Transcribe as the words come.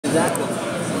Exactly.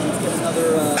 Let's get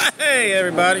another. Hey,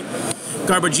 everybody.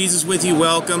 Cardboard Jesus with you.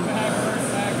 Welcome.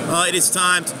 It is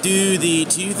time to do the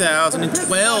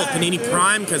 2012 Panini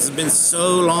Prime because it's been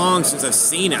so long since I've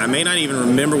seen it. I may not even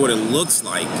remember what it looks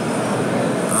like.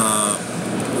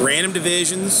 Random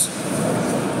divisions.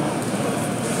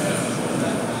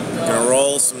 Gonna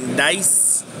roll some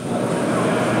dice.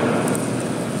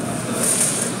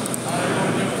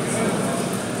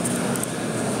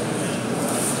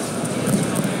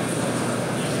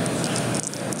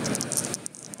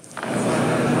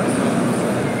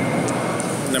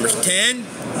 Numbers 10.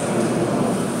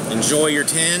 Enjoy your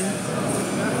 10.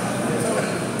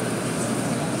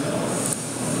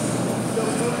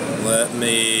 Let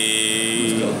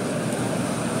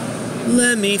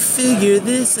me figure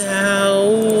this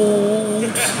out.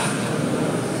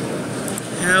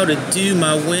 How to do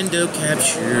my window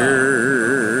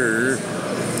capture.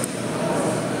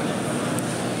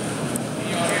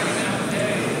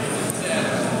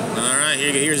 Alright,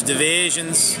 here's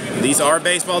divisions. These are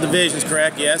baseball divisions,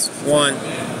 correct? Yes. 1,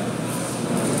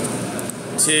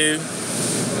 2,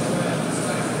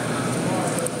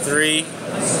 3,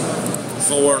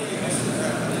 4,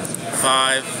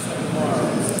 5,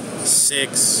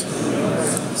 6,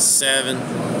 7,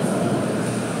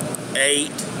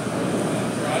 8,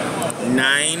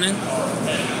 9,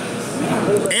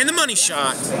 and the money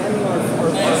shot.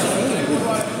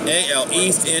 AL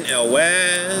East, NL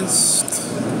West.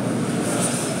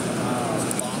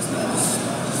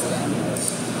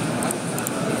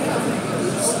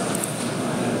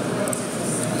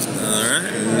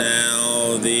 Alright,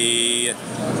 now the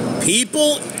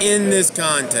people in this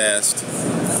contest.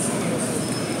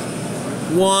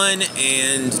 1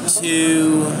 and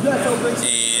 2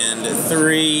 and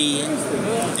 3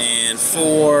 and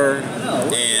 4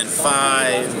 and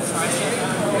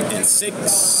 5 and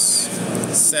 6,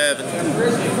 7,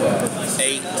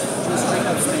 8,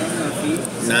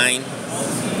 9.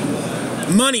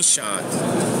 Money shot.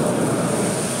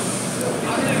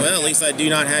 Well, at least I do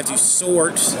not have to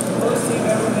sort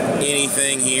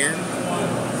anything here.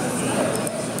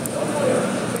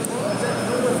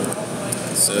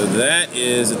 So that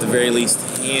is, at the very least,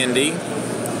 handy.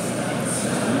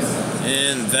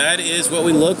 And that is what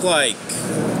we look like.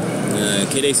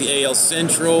 KDC AL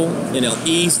Central, NL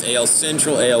East, AL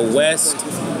Central, AL West.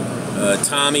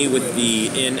 Tommy with the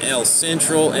NL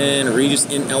Central, and Regis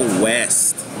NL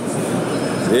West.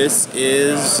 This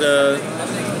is...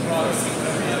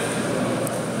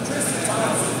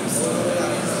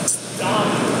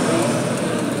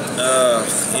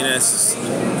 you know, it's just...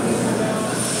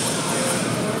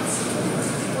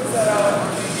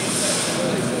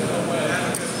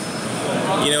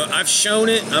 You know, I've shown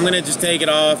it. I'm gonna just take it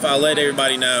off. I'll let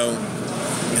everybody know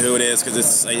who it is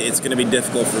because it's gonna be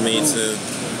difficult for me to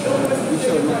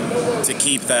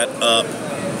keep that up.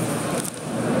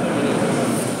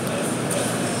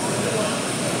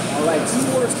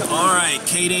 All right,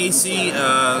 KDC.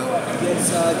 Gets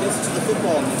to the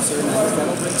football mixer.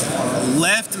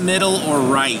 Left, middle, or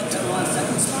right?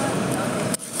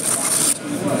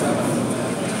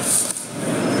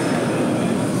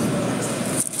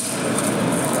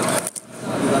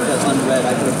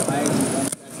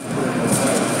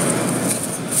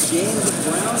 James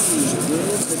Brownie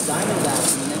with the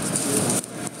Diamondbacks in the next 2.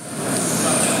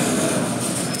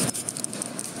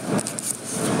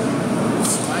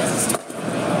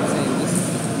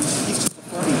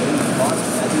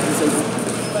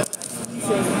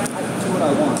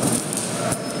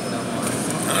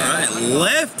 Alright,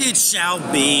 left it shall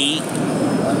be.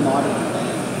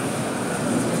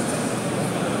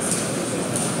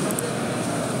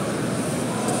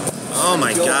 Oh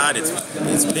my God,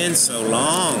 it's been so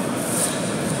long.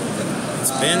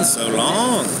 It's been so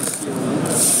long.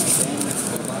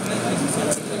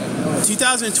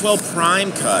 2012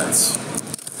 Prime Cuts.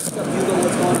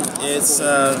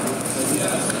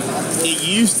 It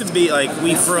used to be like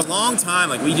for a long time,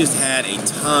 like we just had a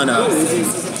ton of,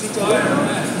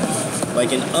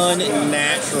 like an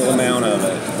unnatural amount of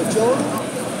it.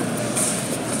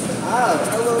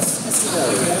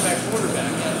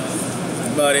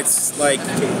 But it's like,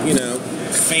 you know,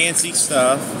 fancy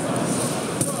stuff.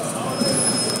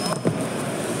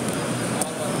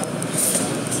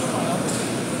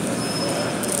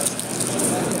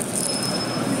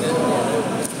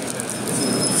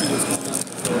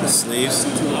 Sleeves.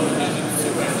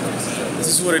 This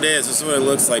is what it is. This is what it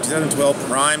looks like. 2012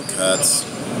 Prime Cuts.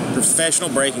 Professional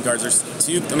breaking cards. There's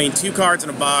two cards in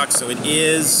a box, so it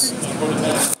is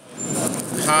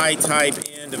high type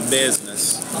end of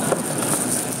business.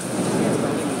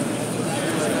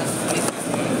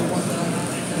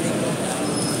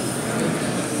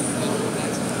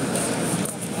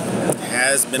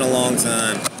 Has been a long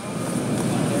time.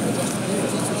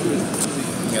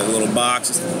 Got a little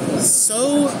box.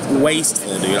 So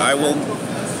wasteful, dude. I will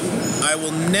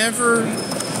never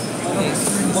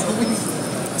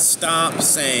stop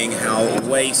saying how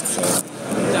wasteful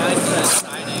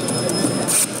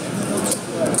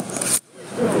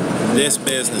this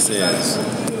business is.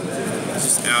 It's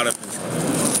just out of control.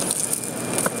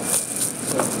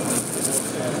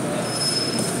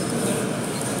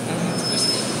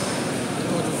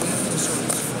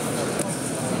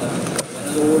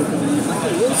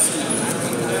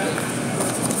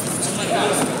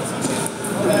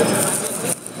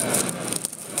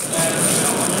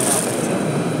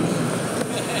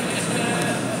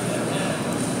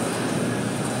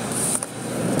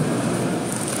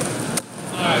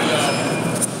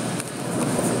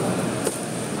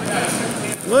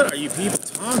 What are you people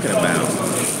talking about?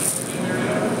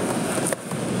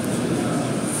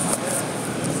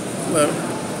 Hello?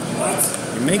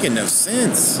 You're making no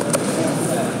sense.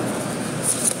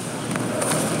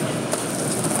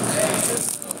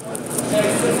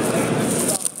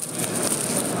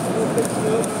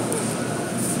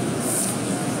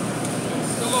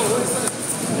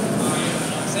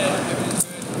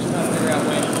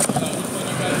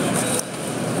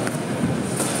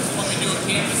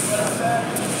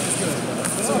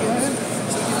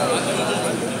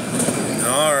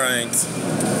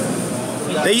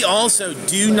 They also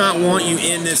do not want you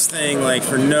in this thing like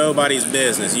for nobody's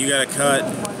business. You gotta cut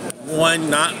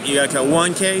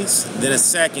one case, then a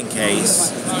second case,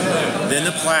 then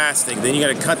the plastic, then you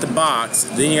gotta cut the box,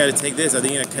 then you gotta take this,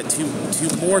 then you gotta cut two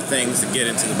more things to get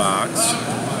into the box.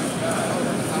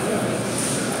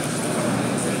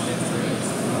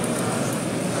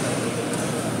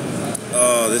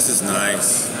 Oh, this is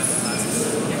nice.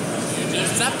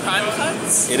 Is that Prime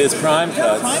Cuts? It is Prime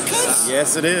Cuts. Prime Cuts?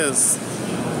 Yes, it is.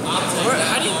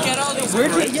 How do you get all these Where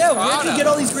do great you products? get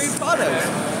all these great products?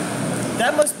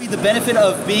 That must be the benefit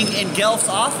of being in Gelf's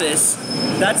office.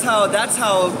 That's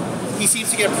how he seems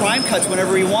to get Prime Cuts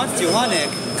whenever he wants to, huh,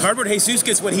 Nick? Cardboard Jesus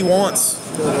gets what he wants.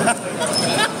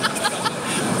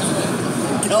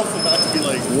 Gelf's about to be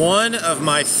like, one of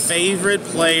my favorite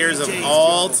players of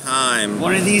all time.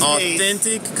 One of these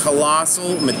Authentic,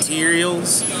 colossal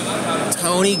materials.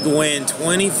 Tony Gwynn,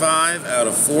 25 out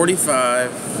of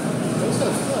 45.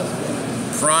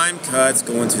 Prime Cuts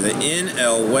going to the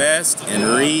NL West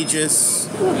and Regis.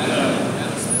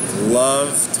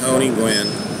 Love Tony Gwynn.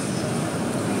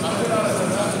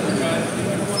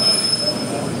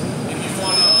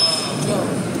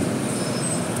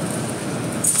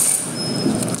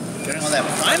 getting on that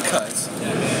Prime Cuts.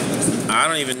 I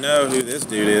don't even know who this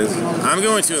dude is. I'm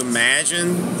going to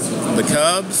imagine the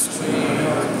Cubs.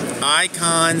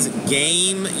 Icons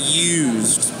game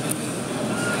used.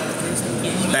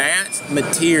 Bat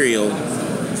material.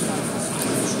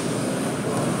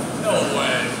 No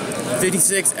way.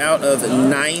 56 out of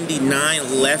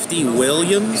 99, Lefty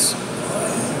Williams.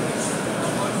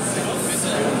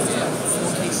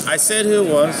 I said who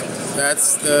it was.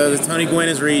 That's the Tony Gwynn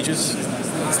is Regis.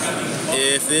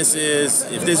 If this is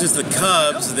the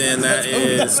Cubs, then that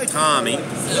is Tommy.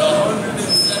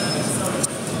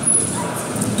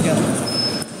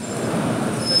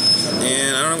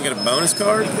 And I don't know, get a bonus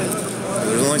card?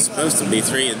 There's only supposed to be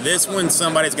 3. This one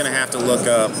somebody's going to have to look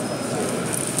up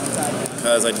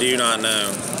because I do not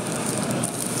know.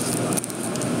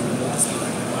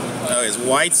 Oh, it's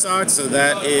White Sox, so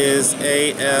that is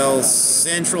AL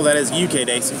Central. That is UK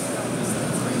Daisy.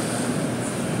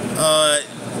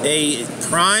 A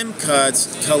Prime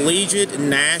Cuts Collegiate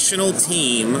National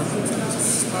Team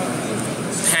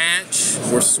patch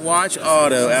or swatch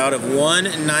auto out of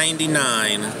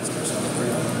 199.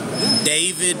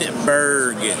 David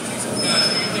Berg.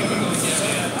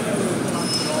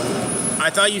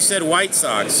 I thought you said White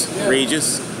Sox,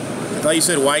 Regis. I thought you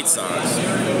said White Sox.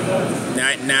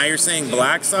 Now you're saying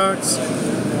Black Sox?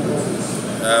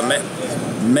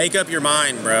 Make up your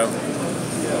mind, bro.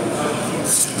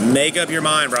 Make up your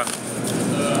mind, bro.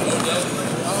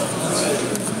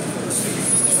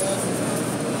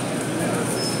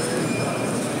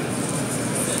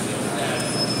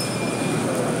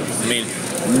 I mean,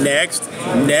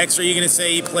 next, are you gonna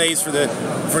say he plays for the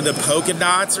polka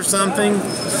dots or something?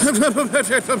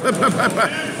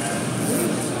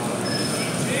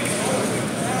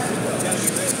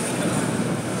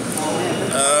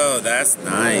 Oh, that's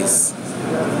nice.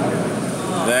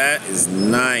 That is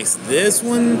nice. This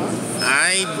one,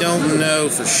 I don't know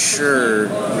for sure.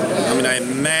 I mean, I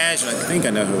think I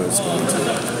know who it's going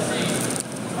to.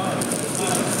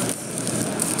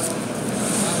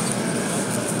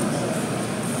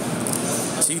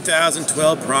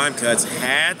 2012 Prime Cuts.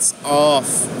 Hats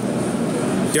off.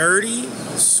 Dirty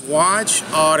swatch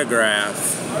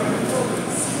autograph.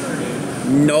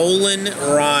 Nolan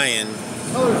Ryan.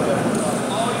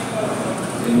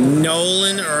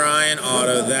 Nolan Ryan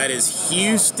auto. That is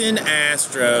Houston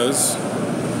Astros.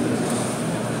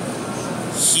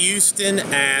 Houston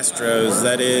Astros.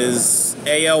 That is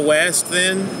AL West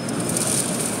then.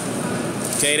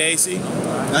 Kate AC.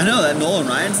 I know that Nolan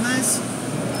Ryan's nice.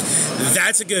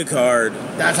 That's a good card.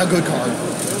 That's a good card.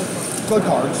 Good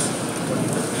cards.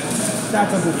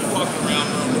 That's a good card. Walk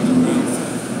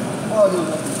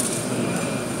around.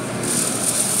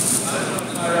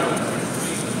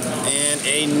 And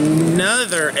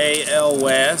another AL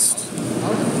West.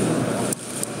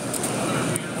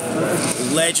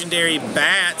 Legendary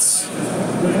Bats.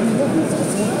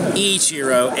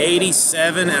 Ichiro,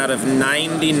 87 out of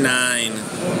 99.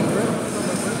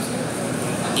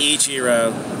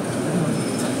 Ichiro.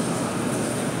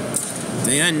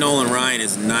 Dang, that Nolan Ryan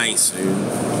is nice, dude.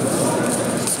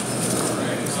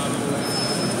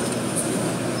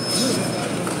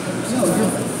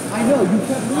 I know, you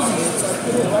kept losing it, so I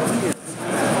put it right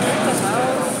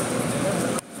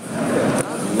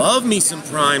here. Love me some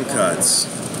Prime Cuts.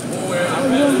 I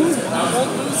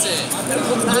won't lose it. Are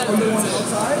you going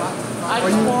outside? I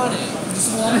just want it. You just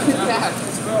want it? Yeah,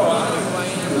 because bro, I don't know who I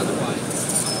am otherwise.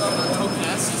 I'm not token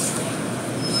acid street.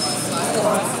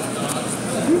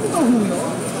 People know who we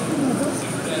are.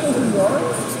 People know who we are.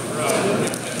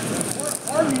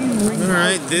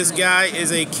 Alright, this guy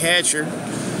is a catcher.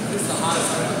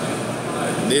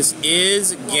 This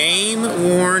is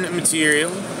game-worn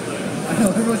material. I know,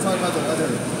 everyone's talking about the weather.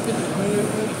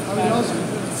 I mean, also,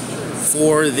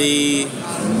 For the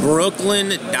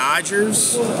Brooklyn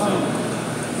Dodgers.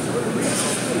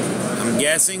 I'm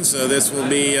guessing, so this will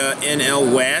be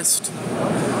NL West.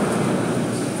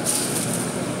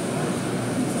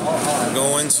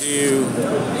 Going to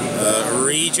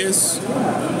Regis.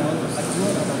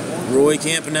 Roy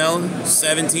Campanella,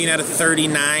 17 out of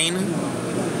 39.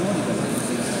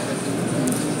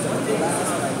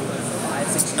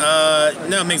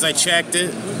 No, because I checked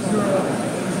it.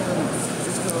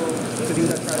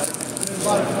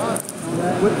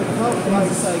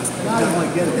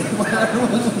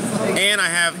 And I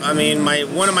have, I mean,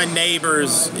 one of my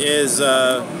neighbors is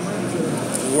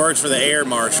works for the Air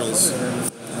Marshals.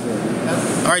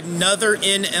 All right, another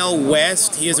NL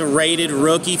West. He is a rated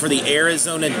rookie for the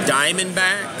Arizona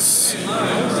Diamondbacks.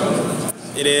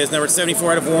 It is number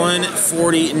 74 out of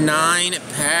 149,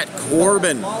 Pat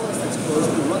Corbin.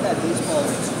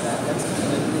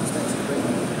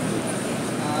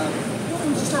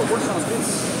 Start working on this.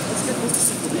 Let's get this to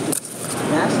single digits.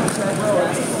 National Track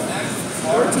basketball.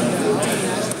 14, 15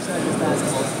 National Track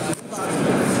basketball.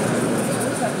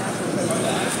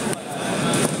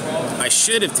 I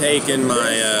should have taken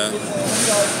my,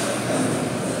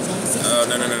 oh,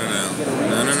 no.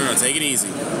 No. Take it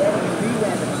easy.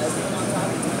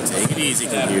 Take it easy,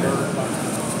 computer.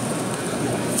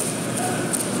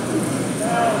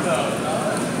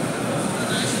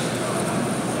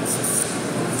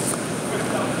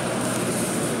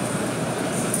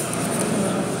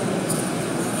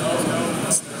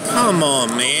 Come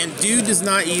on, man. Dude does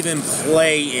not even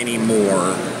play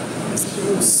anymore.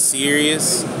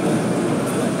 Serious?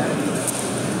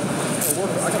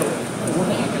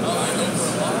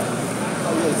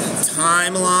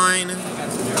 Timeline.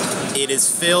 It is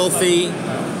filthy.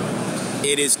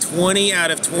 It is 20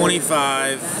 out of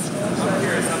 25.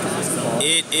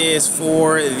 It is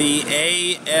for the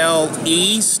AL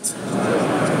East.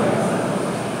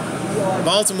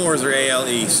 Baltimore's are AL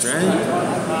East, right?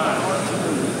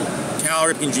 Cal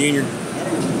Ripken Jr.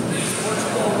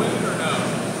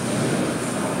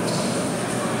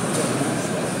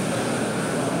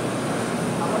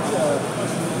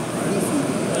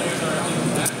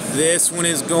 This one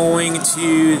is going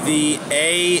to the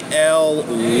AL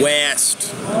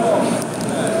West.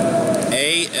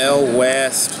 AL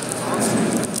West.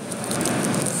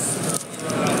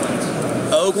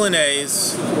 Oakland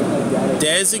A's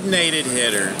designated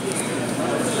hitter.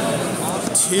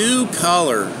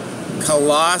 2-color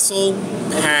colossal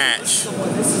patch.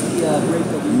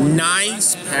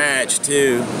 Nice patch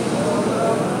too.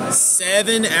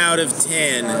 7 out of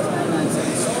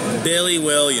 10. Billy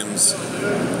Williams.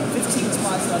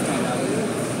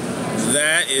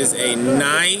 That is a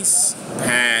nice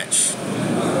patch.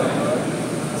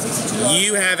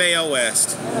 You have AL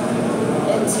West.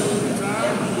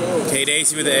 Kate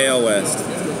AC with the AL West.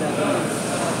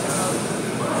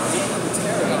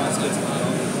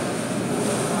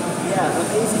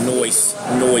 Noise.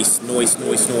 Noise, noise,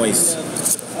 noise, noise.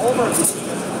 All of our videos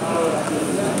are at the end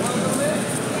of that.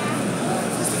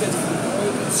 Just because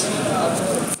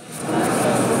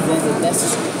then it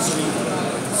messes with the stream.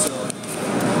 So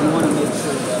we want to make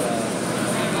sure that.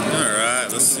 Alright,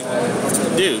 let's see.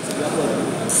 Dude,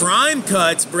 Prime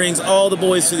Cuts brings all the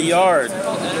boys to the yard.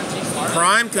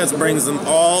 Prime Cuts brings them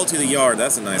all to the yard.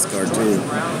 That's a nice card, too.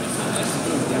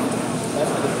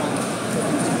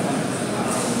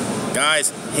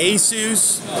 Guys,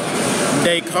 Jesus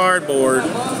Day Cardboard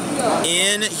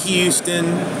in Houston.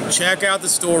 Check out the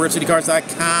store,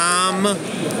 ripcitycards.com.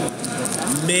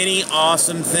 Many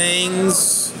awesome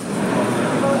things.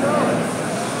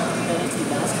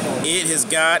 It has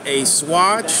got a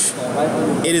swatch.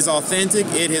 It is authentic.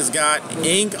 It has got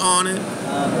ink on it.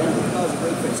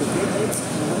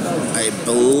 I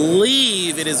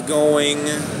believe it is going...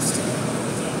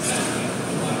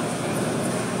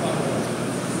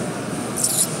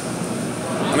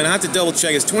 I'm gonna have to double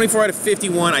check. It's 24 out of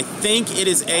 51. I think it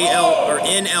is AL or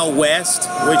NL West,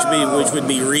 which would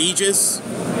be Regis.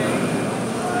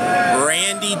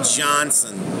 Randy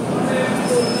Johnson.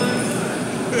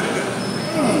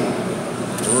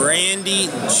 Randy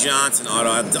Johnson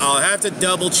auto. I'll have to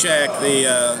double check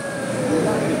the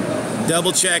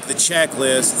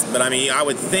checklist, but I mean I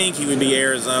would think he would be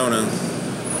Arizona.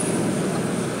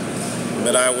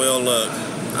 But I will look.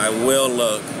 I will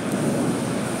look.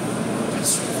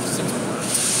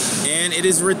 And it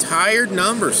is retired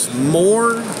numbers.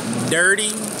 More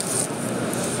dirty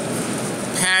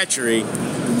Patry.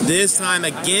 This time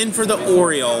again for the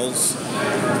Orioles.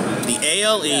 The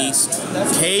AL East.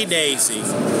 K. Dacey.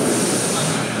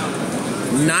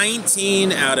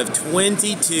 19 out of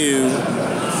 22.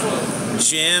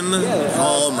 Jim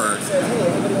Palmer.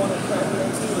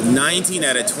 19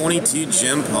 out of 22.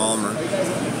 Jim Palmer.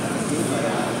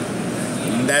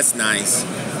 That's nice.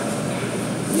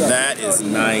 That is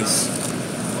nice.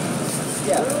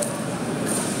 Yeah.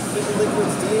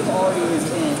 Liquids, Dave already is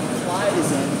in, Clyde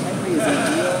is in, Henry is in,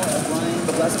 Neil, Brian,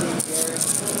 Dustin, Jared,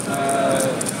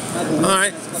 Michael. All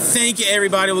right. Thank you,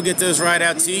 everybody. We'll get those right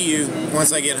out to you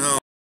once I get home.